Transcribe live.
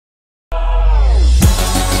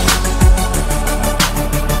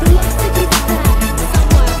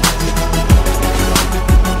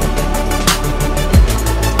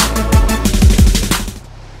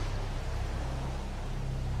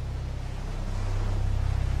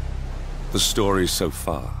The story so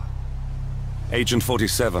far. Agent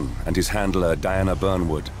 47 and his handler Diana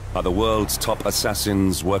Burnwood are the world's top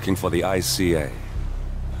assassins working for the ICA.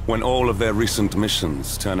 When all of their recent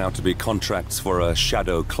missions turn out to be contracts for a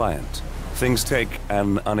shadow client, things take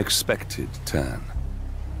an unexpected turn.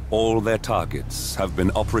 All their targets have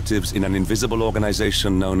been operatives in an invisible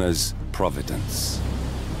organization known as Providence.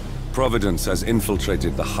 Providence has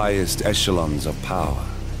infiltrated the highest echelons of power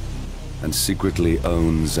and secretly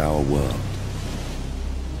owns our world.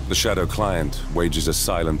 The shadow client wages a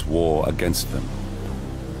silent war against them.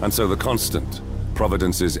 And so the Constant,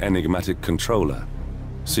 Providence's enigmatic controller,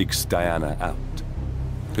 seeks Diana out.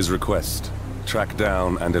 His request: track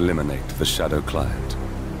down and eliminate the shadow client.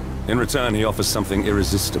 In return, he offers something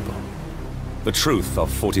irresistible: the truth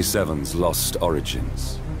of 47's lost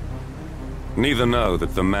origins. Neither know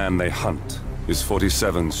that the man they hunt is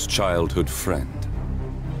 47's childhood friend.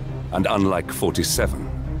 And unlike 47,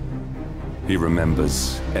 he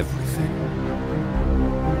remembers everything.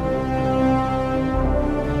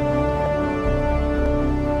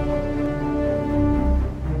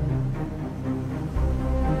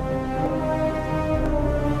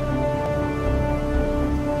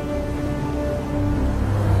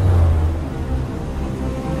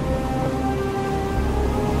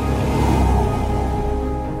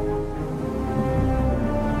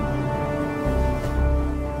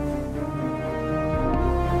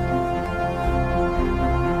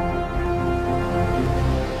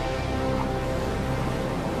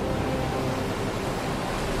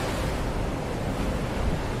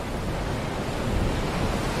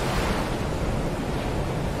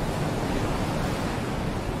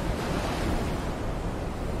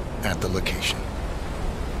 At the location.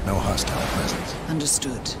 No hostile presence.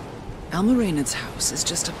 Understood. Alma Reynard's house is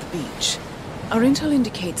just up the beach. Our intel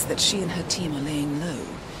indicates that she and her team are laying low,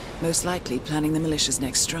 most likely planning the militia's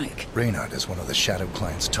next strike. Reynard is one of the Shadow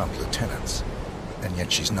Client's top lieutenants, and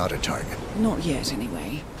yet she's not a target. Not yet,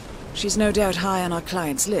 anyway. She's no doubt high on our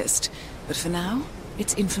client's list, but for now,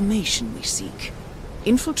 it's information we seek.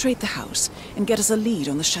 Infiltrate the house and get us a lead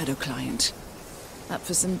on the Shadow Client. Up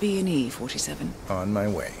for some B&E, 47. On my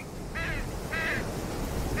way.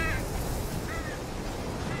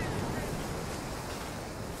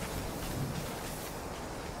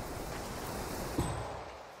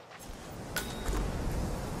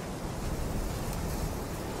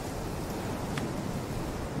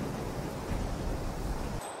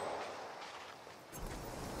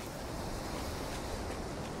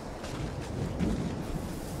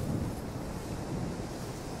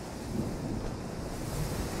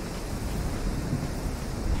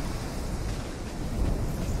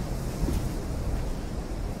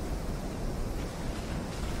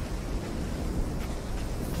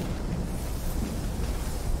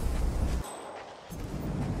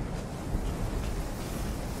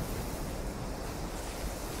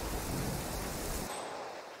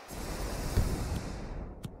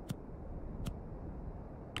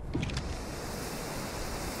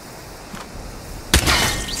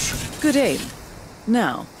 Good aim.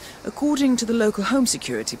 Now, according to the local home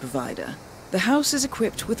security provider, the house is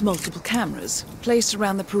equipped with multiple cameras placed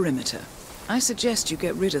around the perimeter. I suggest you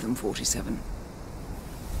get rid of them, 47.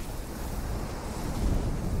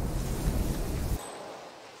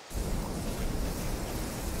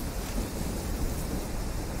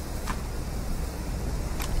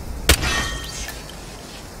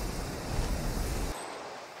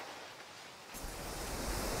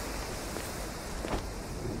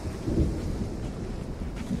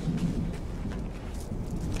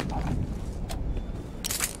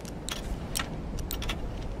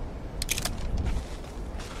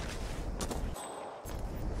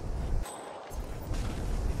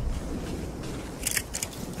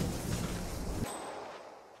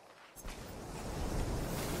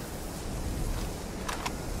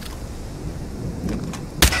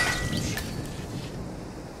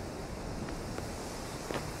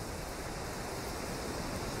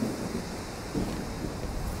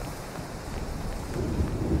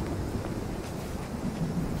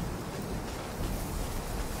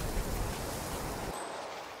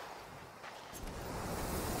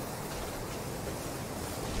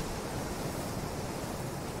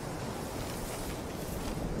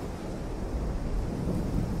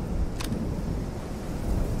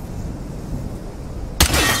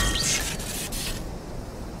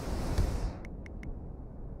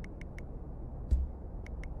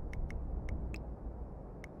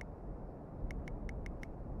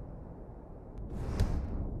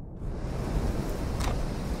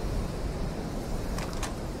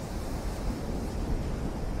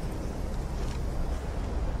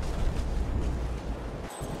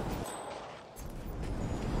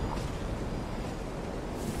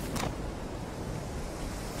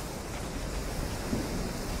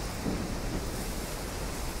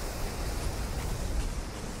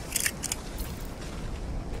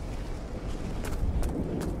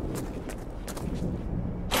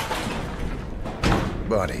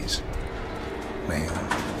 Bodies. Male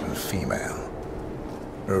and female.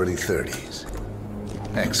 Early 30s.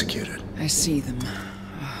 Executed. I see them.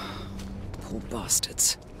 Poor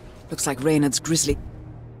bastards. Looks like Reynard's grisly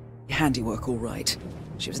handiwork, all right.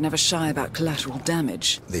 She was never shy about collateral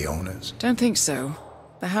damage. The owners? Don't think so.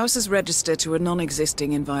 The house is registered to a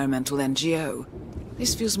non-existing environmental NGO.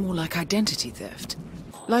 This feels more like identity theft.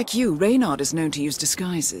 Like you, Reynard is known to use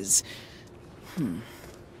disguises.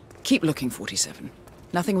 Keep looking, 47.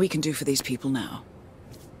 Nothing we can do for these people now.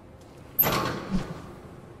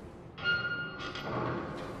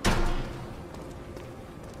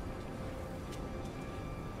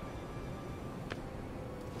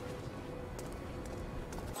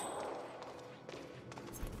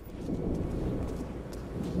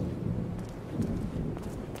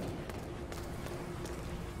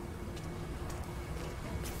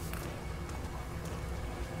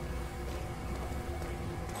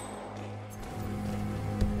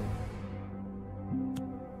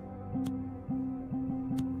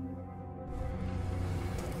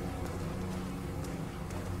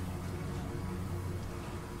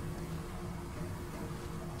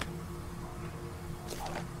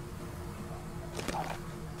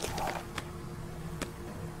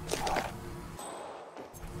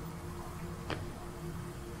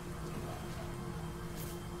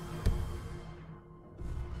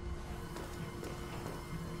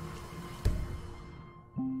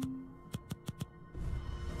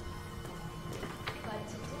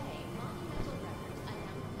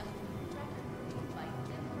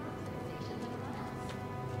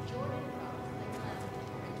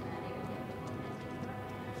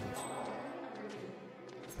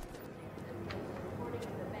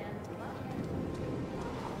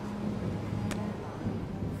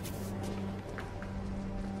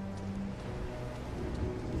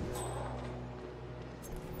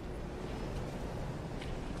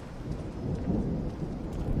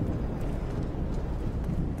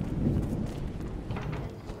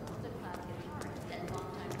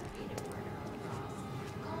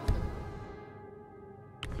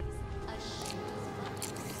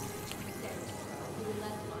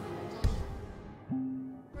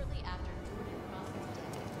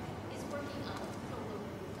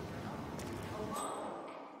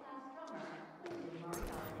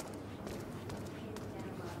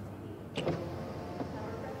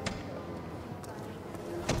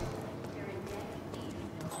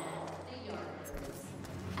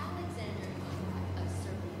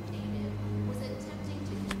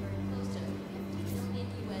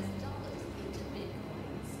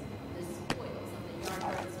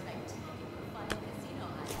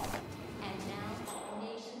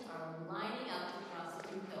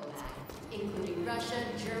 Russia,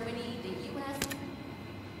 Germany, the U.S.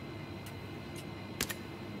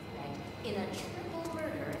 in a triple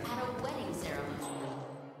murder at a wedding ceremony.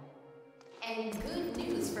 And good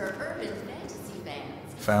news for urban fantasy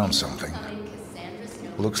fans. Found something.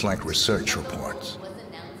 Looks like research reports.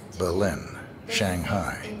 Berlin,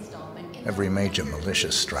 Shanghai. Every major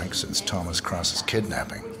malicious strike since Thomas Cross's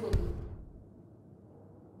kidnapping.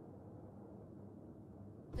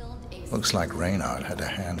 Looks like Reynard had a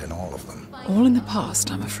hand in all of them. All in the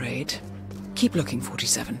past, I'm afraid. Keep looking,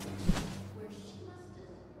 47.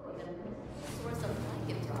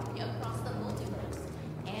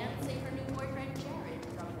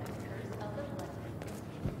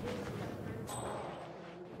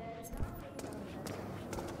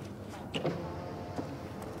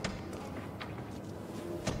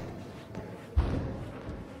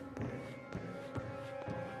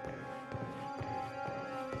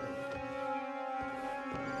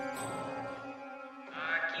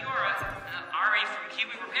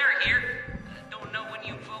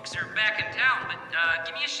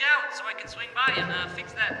 Give me a shout so I can swing by and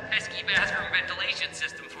fix that pesky bathroom ventilation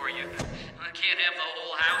system for you. I can't have the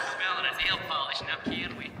whole house smelling of nail polish now,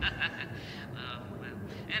 can we? Well.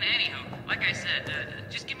 And anywho, like I said,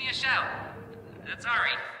 just give me a shout. That's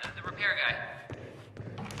Ari, the repair guy.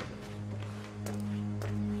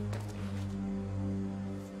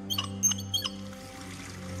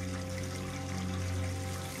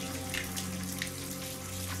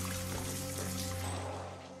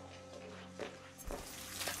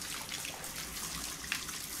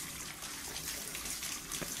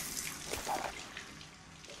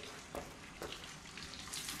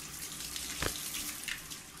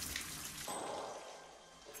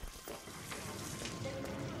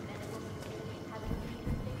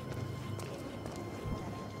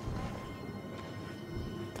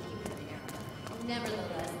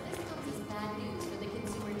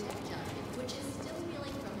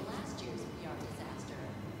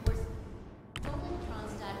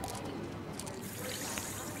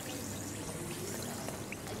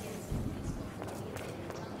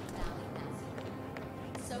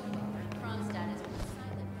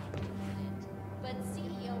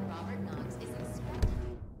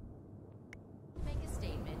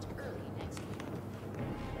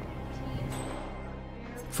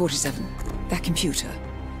 47. That computer.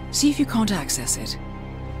 See if you can't access it.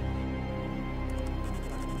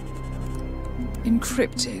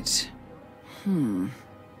 Encrypted.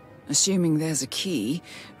 Assuming there's a key,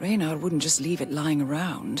 Reynard wouldn't just leave it lying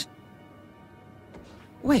around.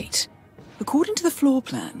 Wait. According to the floor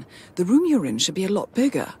plan, the room you're in should be a lot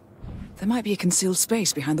bigger. There might be a concealed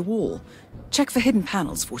space behind the wall. Check for hidden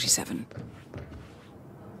panels, 47.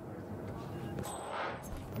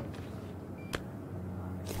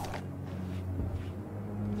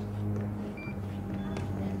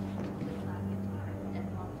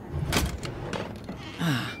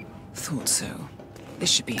 Thought so. This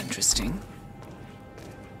should be interesting.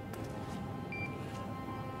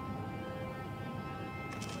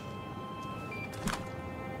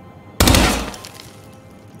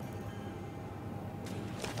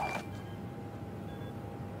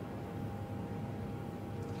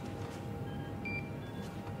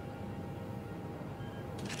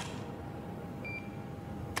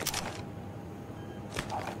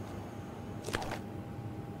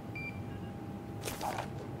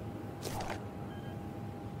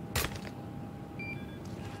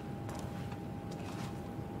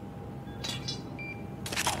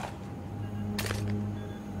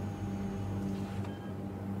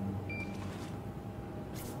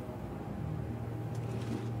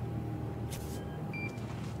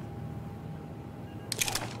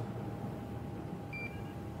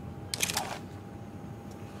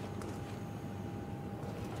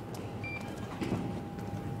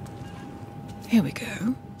 Here we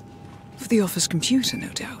go. For the office computer, no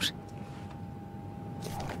doubt.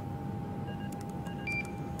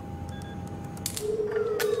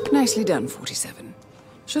 Nicely done, 47.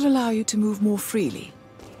 Should allow you to move more freely.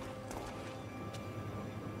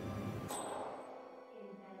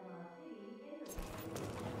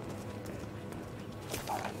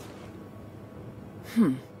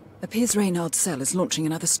 Appears Reynard's cell is launching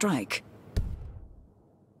another strike.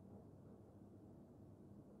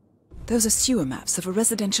 Those are sewer maps of a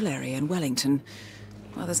residential area in Wellington.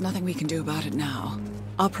 Well, there's nothing we can do about it now.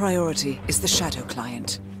 Our priority is the Shadow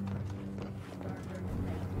client.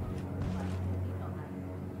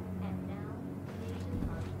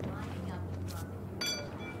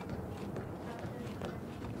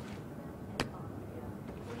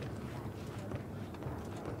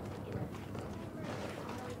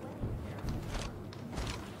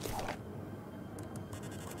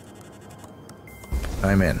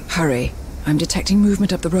 I'm in. Hurry. I'm detecting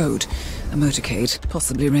movement up the road. A motorcade,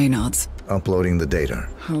 possibly Reynard's. Uploading the data.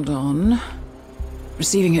 Hold on.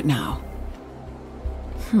 Receiving it now.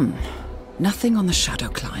 Nothing on the Shadow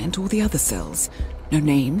client or the other cells. No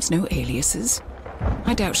names, no aliases.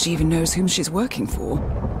 I doubt she even knows whom she's working for.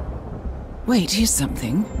 Wait, here's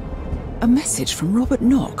something. A message from Robert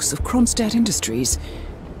Knox of Kronstadt Industries.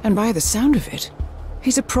 And by the sound of it,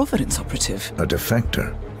 he's a Providence operative. A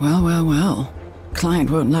defector. Well, well, well. Client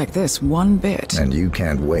won't like this one bit. And you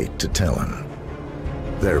can't wait to tell him.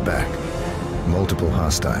 They're back. Multiple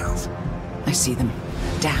hostiles. I see them.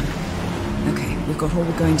 Damn. Okay, we've got all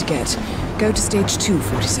we're going to get. Go to stage 2,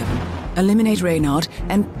 47. Eliminate Reynard,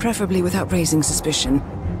 and preferably without raising suspicion.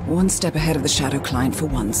 One step ahead of the Shadow client for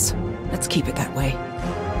once. Let's keep it that way.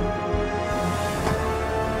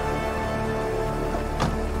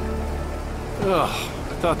 Ugh,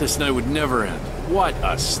 I thought this night would never end. What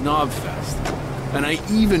a snobfest. And I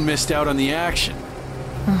even missed out on the action.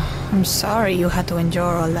 I'm sorry you had to endure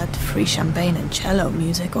all that free champagne and cello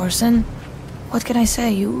music, Orson. What can I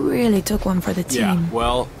say? You really took one for the team. Yeah,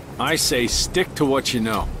 well, I say stick to what you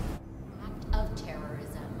know. Act of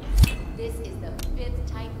terrorism. This is the 5th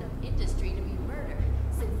titan of industry to be murdered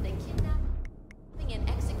since the kidnapping and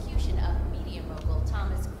execution of media mogul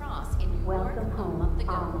Thomas Cross in New York a month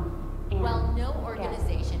ago. While no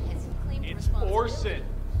organization has claimed responsibility, Orson.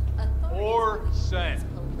 authorities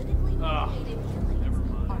politically motivated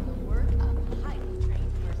killings are the work of highly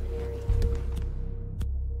trained mercenaries.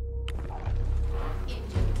 In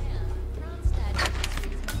Japan, Kronstadt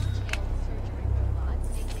Industries' much-hailed surgery robots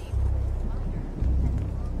make the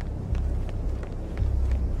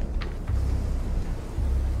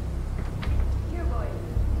Here, boys.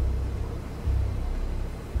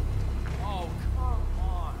 Oh, come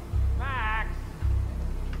on. Max!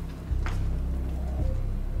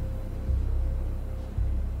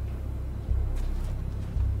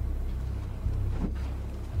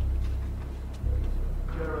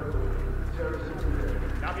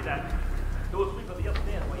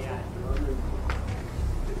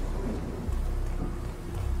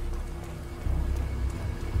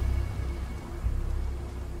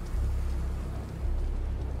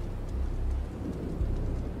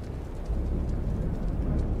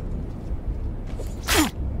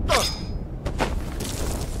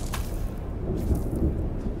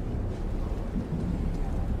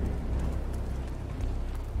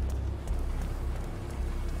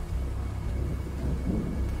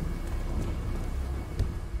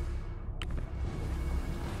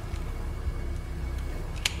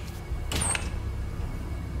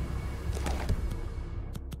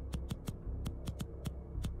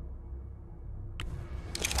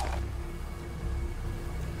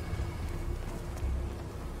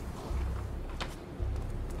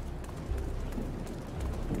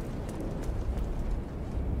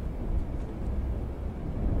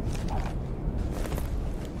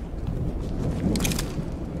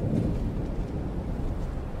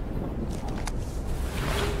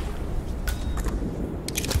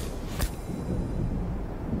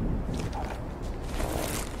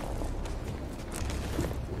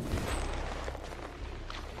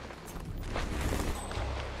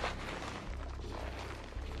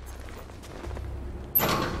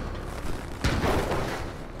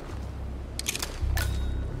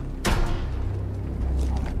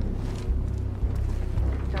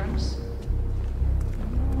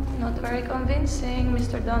 convincing,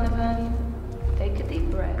 Mr. Donovan. Take a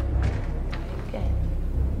deep breath. Try again.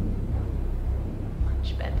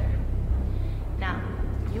 Much better. Now,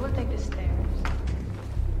 you will take the stairs,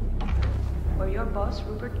 where your boss,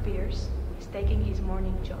 Rupert Pierce, is taking his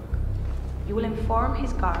morning jog. You will inform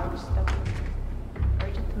his guards that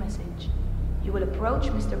urgent message. You will approach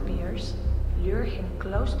Mr. Pierce, lure him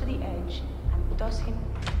close to the edge, and toss him.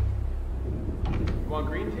 You want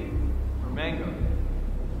green tea or mango?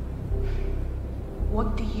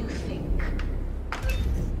 What do you think?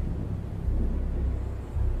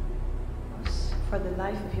 For the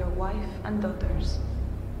life of your wife and daughters.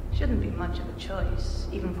 Shouldn't be much of a choice,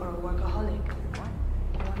 even for a workaholic.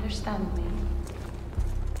 You understand me?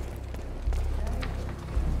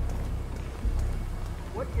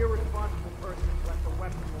 What irresponsible person left a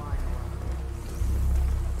weapon lying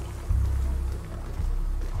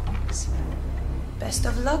around? Best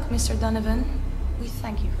of luck, Mr. Donovan. We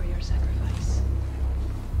thank you for your sacrifice.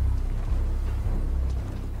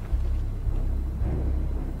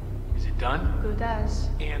 Done? Good as.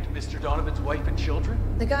 And Mr. Donovan's wife and children?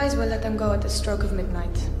 The guys will let them go at the stroke of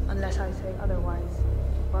midnight, unless I say otherwise.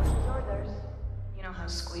 Boss's orders. You know how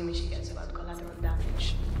squeamish he gets about collateral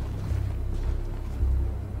damage.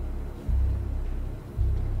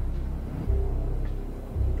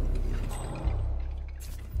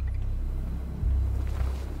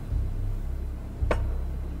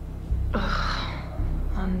 Ugh,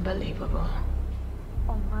 unbelievable.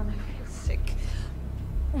 Oh man, I feel sick.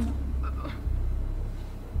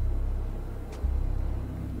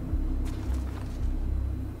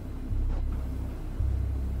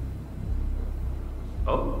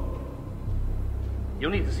 Oh? You'll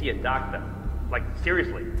need to see a doctor. Like,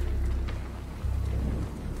 seriously.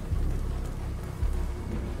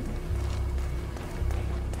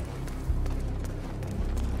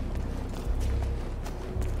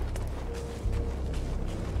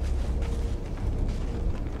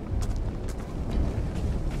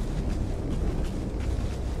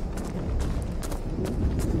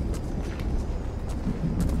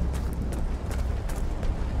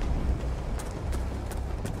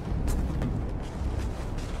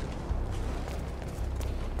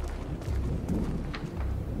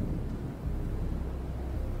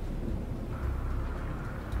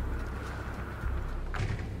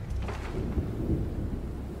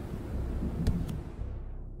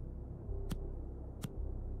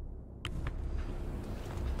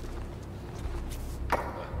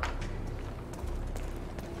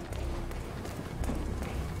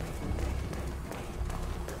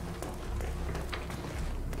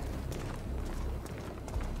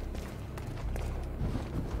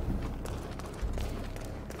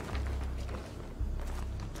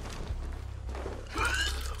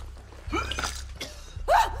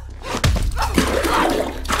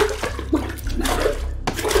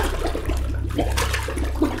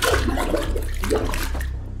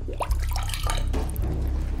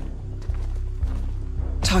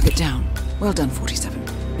 Target down. Well done, 47.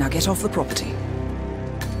 Now get off the property.